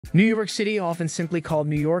New York City, often simply called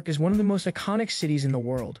New York, is one of the most iconic cities in the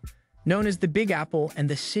world. Known as the Big Apple and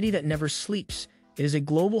the city that never sleeps, it is a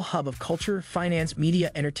global hub of culture, finance,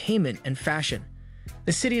 media, entertainment, and fashion.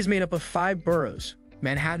 The city is made up of 5 boroughs: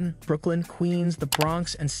 Manhattan, Brooklyn, Queens, the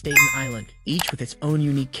Bronx, and Staten Island, each with its own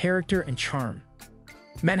unique character and charm.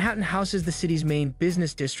 Manhattan houses the city's main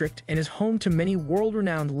business district and is home to many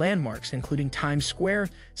world-renowned landmarks, including Times Square,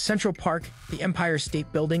 Central Park, the Empire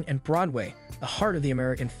State Building, and Broadway, the heart of the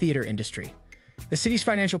American theater industry. The city's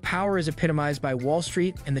financial power is epitomized by Wall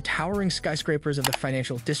Street and the towering skyscrapers of the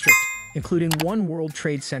financial district, including One World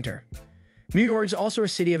Trade Center. New York is also a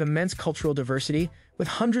city of immense cultural diversity, with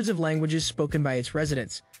hundreds of languages spoken by its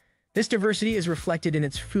residents. This diversity is reflected in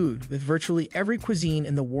its food, with virtually every cuisine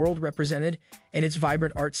in the world represented, and its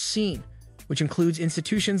vibrant arts scene, which includes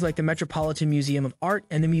institutions like the Metropolitan Museum of Art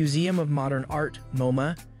and the Museum of Modern Art,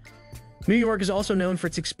 MoMA. New York is also known for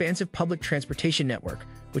its expansive public transportation network,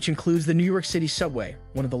 which includes the New York City subway,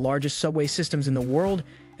 one of the largest subway systems in the world,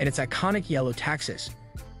 and its iconic yellow taxis.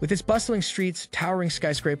 With its bustling streets, towering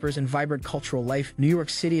skyscrapers, and vibrant cultural life, New York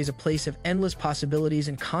City is a place of endless possibilities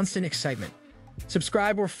and constant excitement.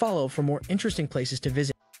 Subscribe or follow for more interesting places to visit.